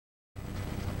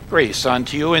Grace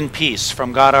unto you and peace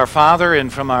from God our Father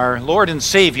and from our Lord and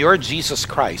Savior, Jesus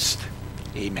Christ.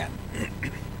 Amen.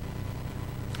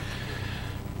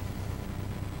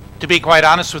 To be quite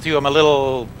honest with you, I'm a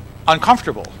little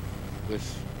uncomfortable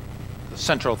with the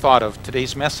central thought of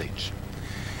today's message.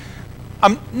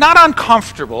 I'm not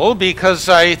uncomfortable because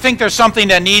I think there's something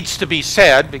that needs to be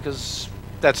said, because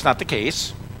that's not the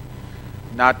case.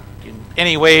 Not in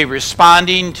any way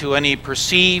responding to any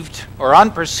perceived or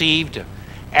unperceived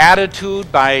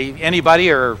attitude by anybody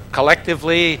or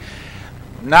collectively,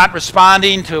 not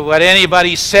responding to what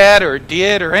anybody said or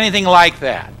did or anything like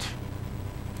that.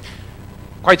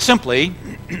 Quite simply,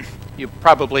 you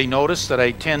probably noticed that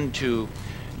I tend to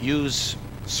use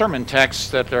sermon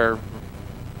texts that are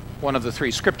one of the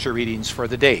three scripture readings for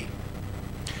the day.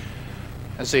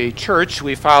 As a church,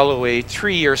 we follow a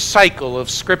 3-year cycle of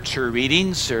scripture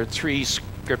readings. There are 3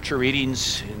 scripture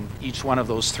readings in each one of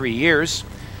those 3 years.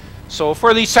 So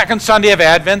for the second Sunday of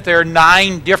Advent, there are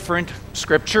 9 different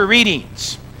scripture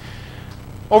readings.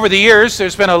 Over the years,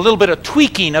 there's been a little bit of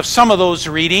tweaking of some of those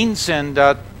readings, and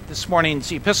this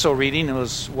morning's epistle reading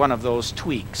was one of those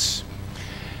tweaks.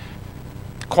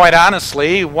 Quite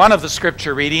honestly, one of the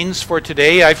scripture readings for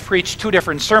today, I've preached 2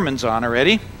 different sermons on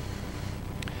already.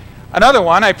 Another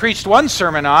one, I preached 1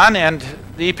 sermon on, and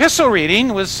the epistle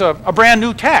reading was a brand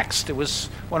new text. It was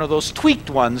one of those tweaked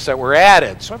ones that were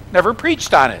added, so I've never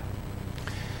preached on it.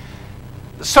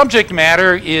 The subject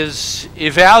matter is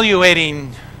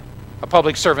evaluating a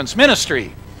public servant's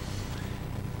ministry.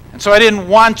 And so I didn't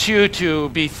want you to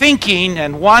be thinking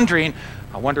and wondering,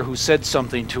 I wonder who said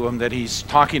something to him that he's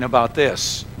talking about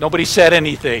this. Nobody said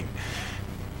anything.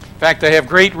 In fact, I have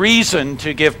great reason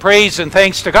to give praise and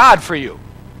thanks to God for you.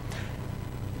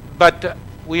 But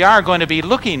we are going to be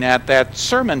looking at that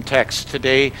sermon text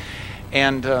today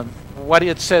and what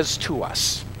it says to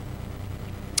us.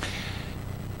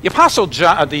 The Apostle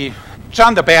John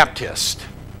the Baptist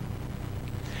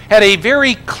had a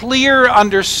very clear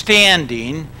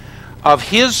understanding of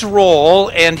his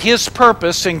role and his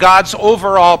purpose in God's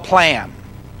overall plan.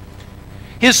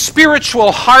 His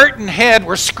spiritual heart and head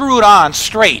were screwed on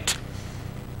straight.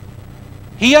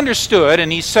 He understood,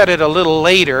 and he said it a little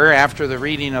later after the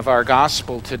reading of our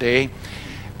gospel today,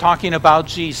 talking about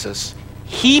Jesus.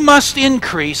 He must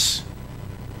increase,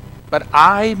 but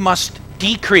I must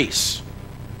decrease.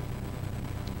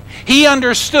 He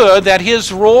understood that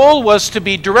his role was to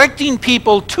be directing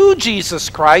people to Jesus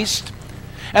Christ,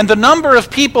 and the number of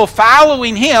people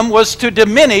following him was to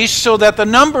diminish so that the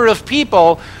number of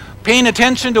people paying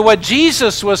attention to what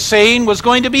Jesus was saying was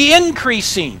going to be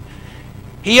increasing.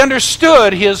 He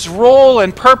understood his role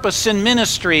and purpose in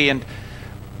ministry and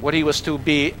what he was to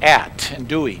be at and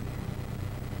doing.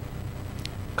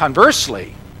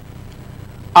 Conversely,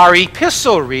 our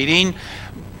epistle reading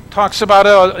talks about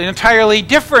an entirely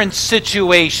different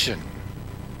situation.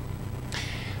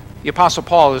 The Apostle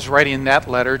Paul is writing that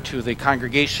letter to the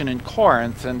congregation in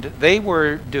Corinth, and they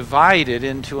were divided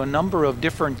into a number of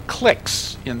different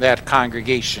cliques in that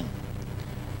congregation.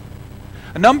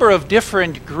 A number of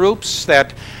different groups,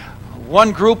 that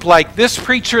one group like this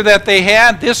preacher that they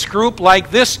had, this group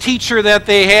like this teacher that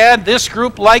they had, this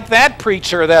group like that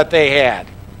preacher that they had.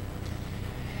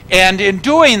 And in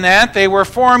doing that, they were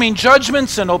forming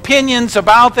judgments and opinions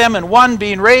about them, and one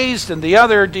being raised and the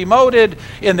other demoted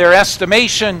in their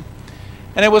estimation.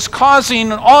 And it was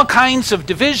causing all kinds of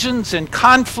divisions and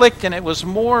conflict, and it was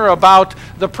more about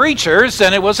the preachers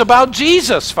than it was about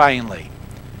Jesus finally.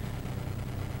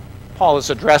 Paul has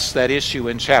addressed that issue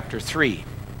in chapter 3.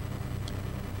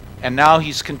 And now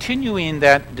he's continuing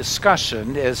that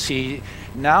discussion as he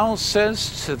now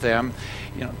says to them,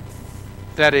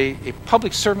 that a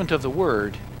public servant of the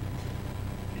word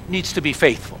needs to be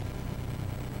faithful.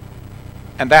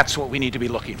 And that's what we need to be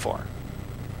looking for.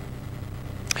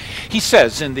 He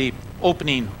says in the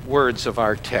opening words of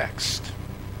our text,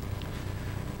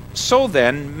 "So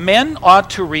then, men ought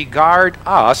to regard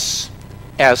us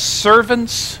as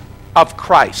servants of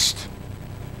Christ."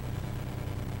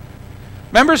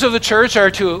 Members of the church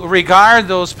are to regard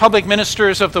those public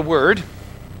ministers of the word.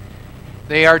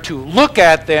 They are to look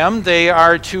at them, they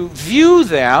are to view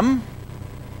them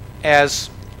as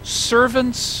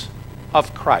servants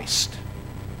of Christ.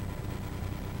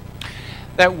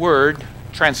 That word,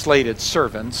 translated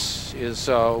servants, is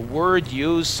a word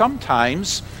used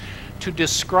sometimes to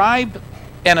describe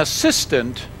an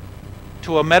assistant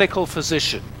to a medical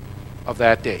physician of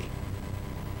that day.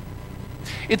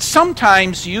 It's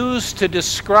sometimes used to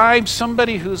describe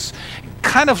somebody who's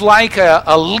kind of like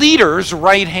a leader's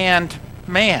right-hand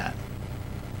man.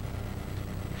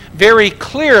 Very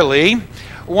clearly,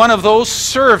 one of those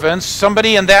servants,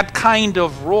 somebody in that kind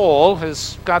of role,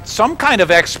 has got some kind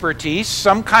of expertise,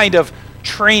 some kind of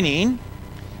training,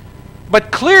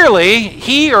 but clearly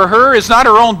he or her is not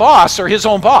her own boss or his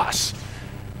own boss.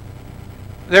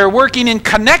 They're working in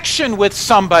connection with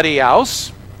somebody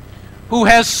else who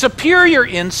has superior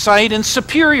insight and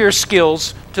superior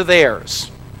skills to theirs.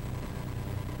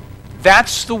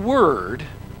 That's the word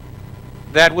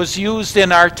that was used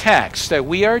in our text, that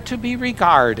we are to be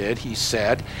regarded, he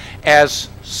said, as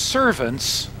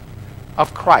servants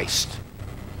of Christ.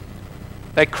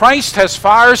 That Christ has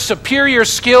far superior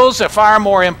skills, a far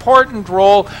more important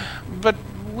role, but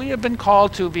we have been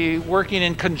called to be working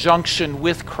in conjunction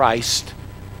with Christ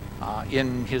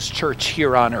in his church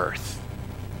here on earth.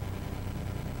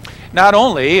 Not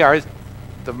only are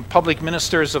the public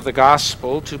ministers of the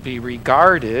gospel to be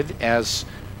regarded as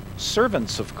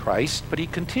servants of Christ, but he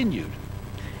continued,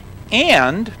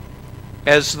 and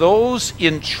as those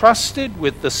entrusted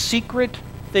with the secret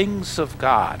things of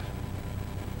God.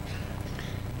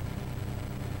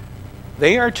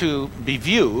 They are to be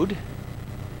viewed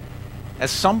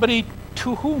as somebody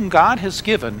to whom God has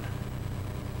given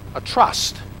a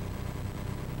trust,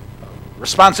 a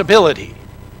responsibility.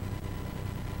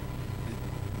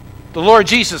 The Lord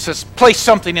Jesus has placed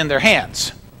something in their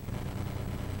hands.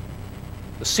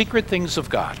 The secret things of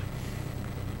God.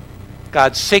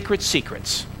 God's sacred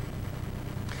secrets.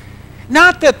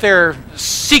 Not that they're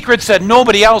secrets that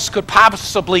nobody else could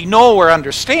possibly know or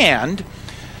understand.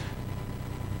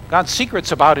 God's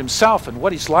secrets about himself and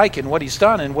what he's like and what he's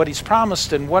done and what he's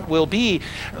promised and what will be,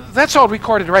 that's all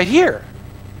recorded right here.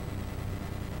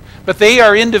 But they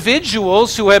are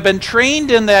individuals who have been trained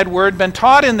in that word, been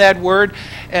taught in that word,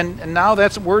 and now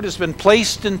that word has been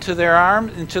placed into their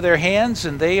into their hands,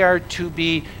 and they are to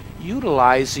be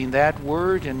utilizing that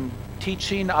word and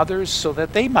teaching others so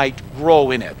that they might grow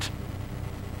in it,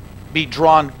 be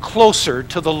drawn closer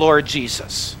to the Lord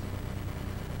Jesus.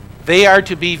 They are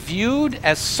to be viewed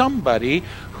as somebody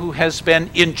who has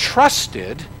been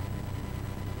entrusted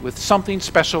with something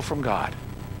special from God.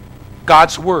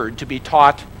 God's word to be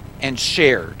taught and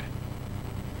shared.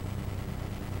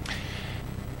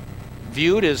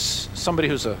 Viewed as somebody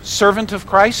who's a servant of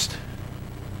Christ,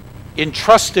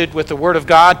 entrusted with the word of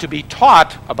God to be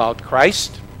taught about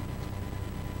Christ.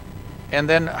 And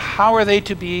then how are they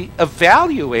to be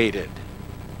evaluated?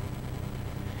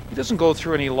 He doesn't go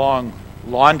through any long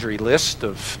laundry list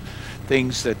of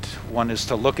things that one is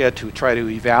to look at to try to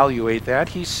evaluate that.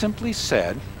 He simply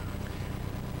said,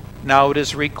 now it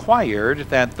is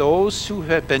required that those who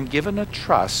have been given a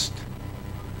trust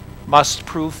must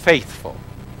prove faithful.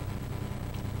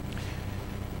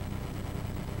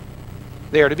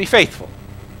 They are to be faithful.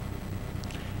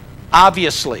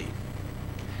 Obviously,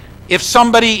 if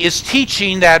somebody is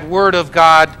teaching that word of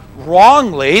God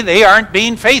wrongly, they aren't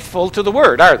being faithful to the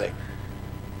word, are they?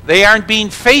 They aren't being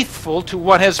faithful to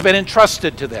what has been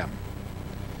entrusted to them.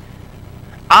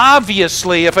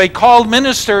 Obviously, if a called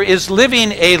minister is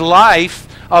living a life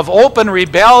of open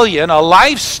rebellion, a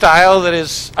lifestyle that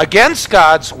is against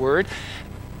God's word,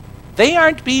 they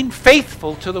aren't being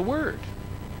faithful to the word.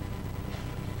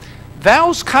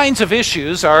 Those kinds of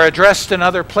issues are addressed in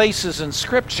other places in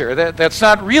Scripture. That's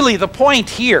not really the point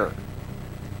here.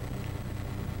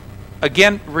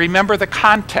 Again, remember the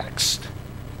context.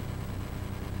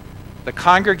 The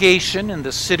congregation in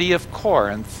the city of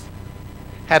Corinth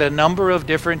had a number of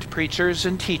different preachers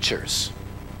and teachers.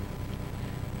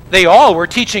 They all were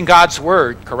teaching God's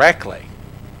word correctly.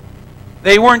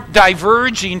 They weren't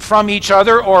diverging from each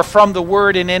other or from the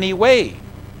word in any way.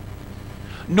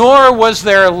 Nor was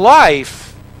their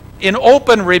life in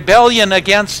open rebellion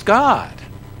against God.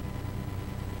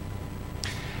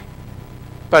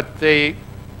 But they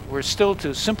were still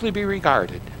to simply be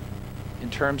regarded in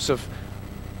terms of,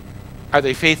 are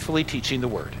they faithfully teaching the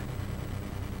word?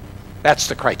 That's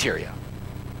the criteria.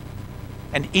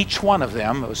 And each one of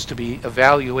them was to be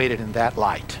evaluated in that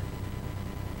light.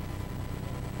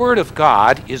 The word of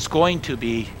God is going to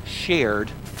be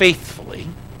shared faithfully.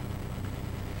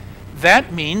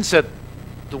 That means that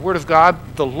the word of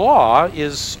God, the law,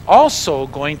 is also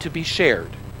going to be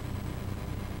shared.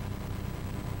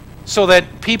 So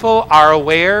that people are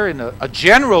aware in a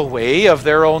general way of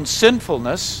their own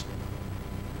sinfulness,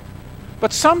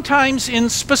 but sometimes in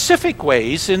specific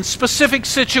ways, in specific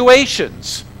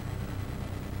situations,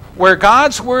 where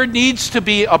God's word needs to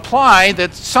be applied,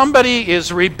 that somebody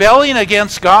is rebelling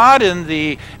against God in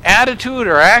the attitude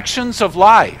or actions of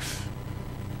life.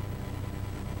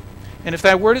 And if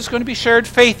that word is going to be shared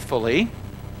faithfully,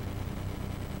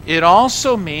 it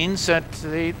also means that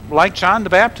they, like John the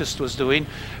Baptist was doing,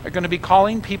 are going to be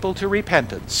calling people to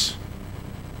repentance.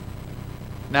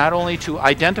 not only to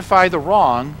identify the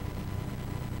wrong,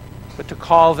 but to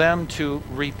call them to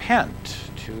repent,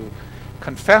 to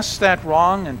confess that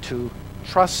wrong, and to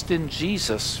trust in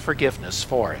Jesus' forgiveness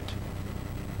for it.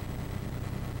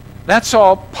 That's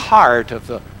all part of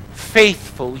the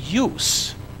faithful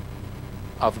use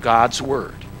of God's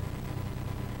Word.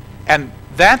 And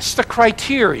that's the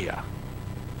criteria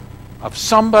of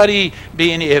somebody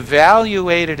being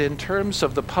evaluated in terms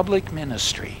of the public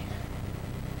ministry.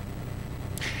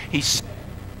 He said,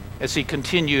 as he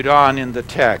continued on in the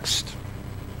text,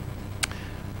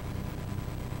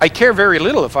 I care very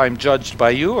little if I'm judged by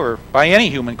you or by any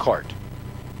human court.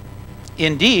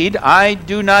 Indeed, I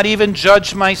do not even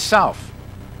judge myself.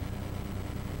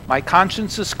 My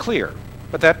conscience is clear,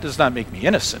 but that does not make me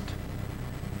innocent.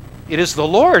 It is the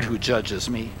Lord who judges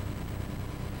me.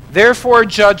 Therefore,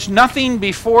 judge nothing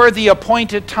before the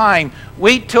appointed time.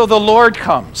 Wait till the Lord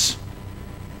comes.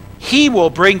 He will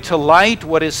bring to light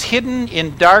what is hidden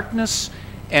in darkness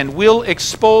and will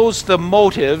expose the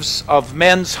motives of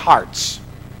men's hearts.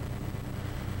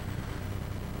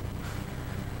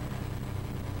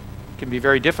 It can be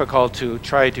very difficult to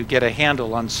try to get a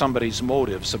handle on somebody's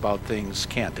motives about things,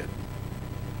 can't it?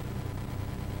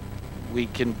 We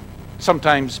can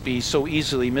sometimes be so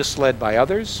easily misled by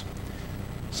others.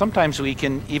 Sometimes we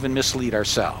can even mislead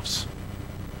ourselves.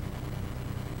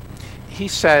 He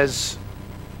says,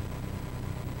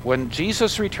 when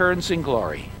Jesus returns in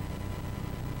glory,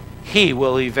 he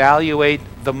will evaluate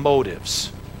the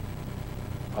motives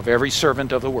of every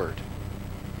servant of the Word.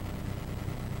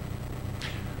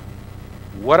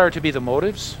 What are to be the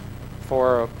motives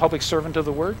for a public servant of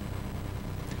the Word?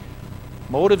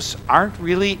 Motives aren't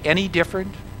really any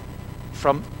different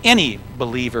from any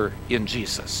believer in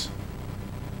Jesus.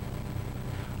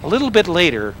 A little bit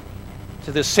later,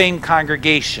 to the same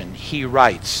congregation, he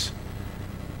writes,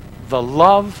 the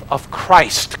love of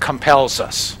Christ compels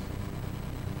us.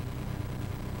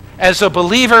 As a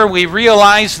believer, we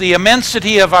realize the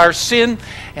immensity of our sin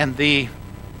and the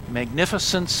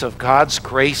magnificence of God's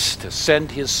grace to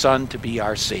send his Son to be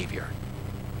our Savior.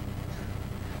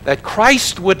 That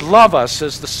Christ would love us,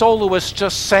 as the soloist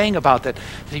just sang about, that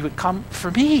he would come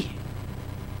for me.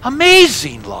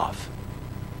 Amazing love.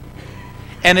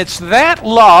 And it's that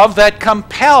love that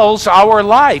compels our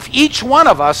life, each one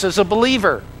of us as a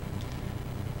believer.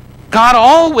 God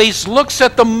always looks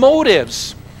at the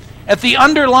motives, at the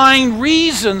underlying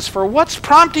reasons for what's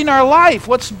prompting our life,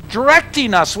 what's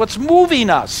directing us, what's moving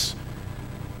us.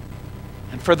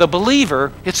 And for the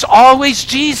believer, it's always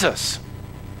Jesus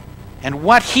and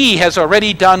what he has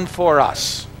already done for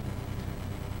us.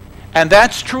 And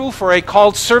that's true for a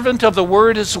called servant of the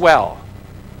Word as well.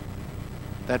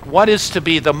 That what is to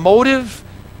be the motive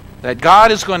that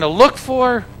God is going to look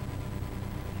for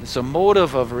is a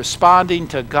motive of responding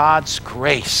to God's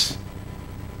grace,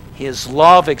 his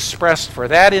love expressed for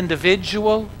that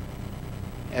individual,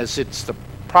 as it's the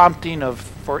prompting of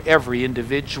for every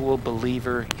individual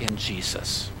believer in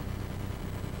Jesus.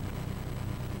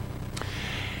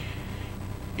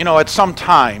 You know, at some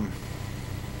time,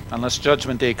 unless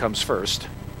Judgment Day comes first,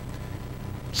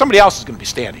 somebody else is going to be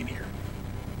standing here.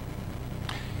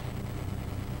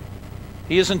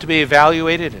 He isn't to be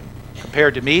evaluated and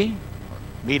compared to me,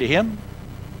 or me to him.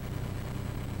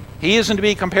 He isn't to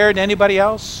be compared to anybody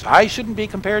else. I shouldn't be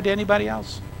compared to anybody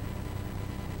else.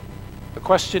 The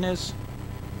question is,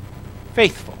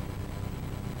 faithful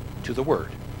to the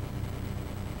Word.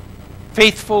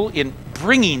 Faithful in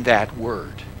bringing that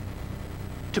Word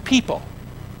to people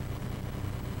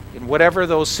in whatever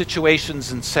those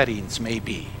situations and settings may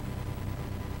be.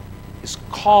 Has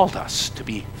called us to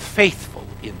be faithful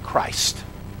in Christ.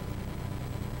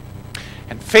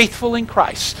 And faithful in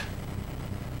Christ,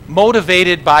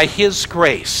 motivated by his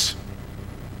grace.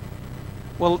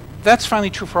 Well, that's finally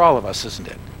true for all of us, isn't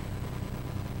it?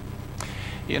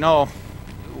 You know,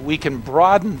 we can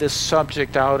broaden this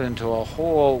subject out into a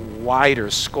whole wider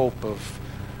scope of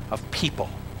people.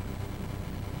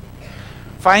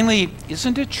 Finally,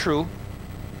 isn't it true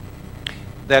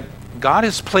that God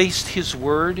has placed his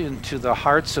Word into the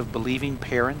hearts of believing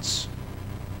parents?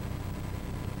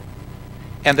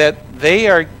 And that they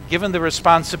are given the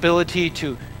responsibility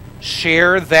to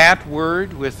share that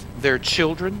Word with their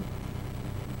children?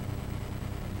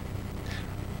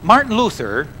 Martin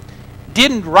Luther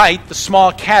didn't write the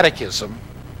small catechism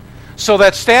so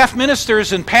that staff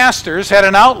ministers and pastors had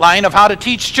an outline of how to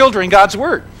teach children God's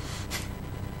Word.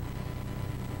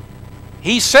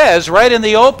 He says right in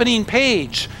the opening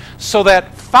page, so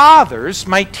that fathers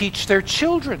might teach their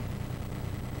children.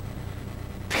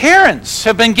 Parents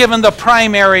have been given the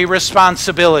primary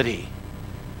responsibility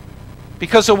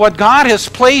because of what God has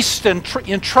placed and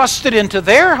entrusted into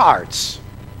their hearts,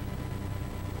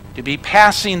 to be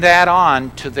passing that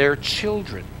on to their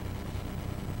children,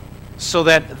 so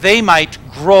that they might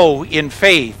grow in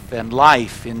faith and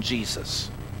life in Jesus.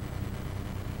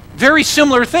 Very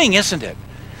similar thing, isn't it?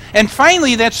 And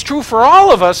finally, that's true for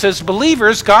all of us as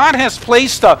believers. God has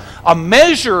placed a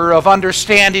measure of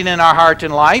understanding in our heart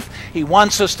and life. He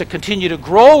wants us to continue to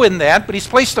grow in that, but He's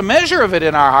placed a measure of it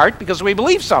in our heart because we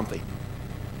believe something.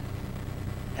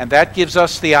 And that gives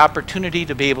us the opportunity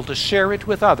to be able to share it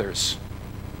with others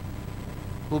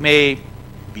who may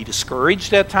be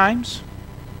discouraged at times,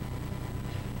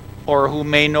 or who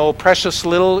may know precious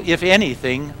little, if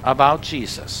anything, about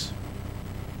Jesus.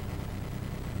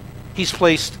 He's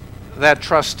placed that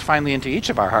trust finally into each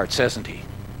of our hearts, hasn't He?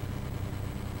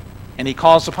 And He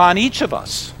calls upon each of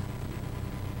us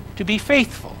to be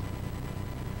faithful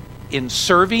in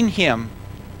serving Him,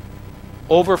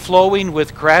 overflowing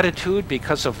with gratitude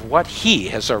because of what He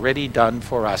has already done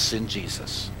for us in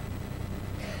Jesus.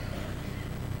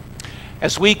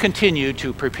 As we continue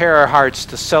to prepare our hearts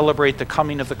to celebrate the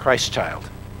coming of the Christ child,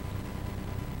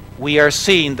 we are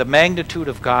seeing the magnitude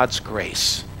of God's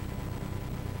grace,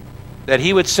 that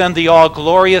He would send the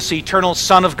all-glorious, eternal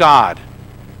Son of God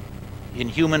in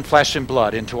human flesh and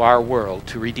blood into our world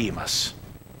to redeem us.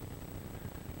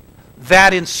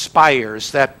 That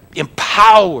inspires, that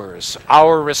empowers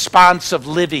our response of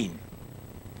living.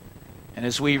 And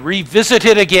as we revisit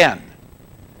it again,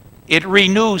 it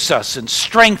renews us and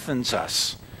strengthens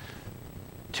us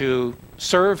to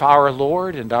serve our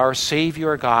Lord and our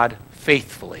Savior God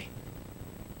faithfully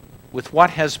with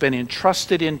what has been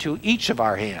entrusted into each of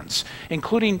our hands,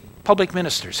 including public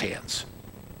ministers' hands,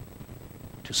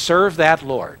 to serve that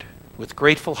Lord with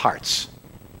grateful hearts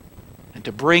and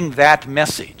to bring that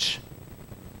message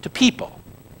to people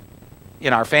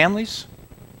in our families,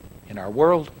 in our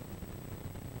world,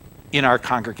 in our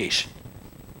congregation.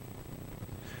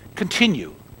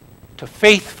 Continue to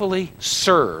faithfully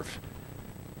serve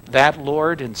that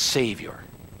Lord and Savior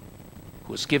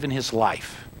who has given His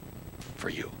life for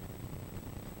you.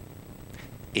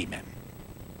 Amen.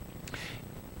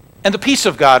 And the peace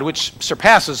of God, which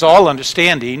surpasses all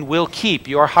understanding, will keep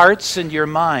your hearts and your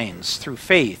minds through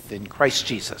faith in Christ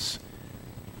Jesus.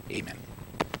 Amen.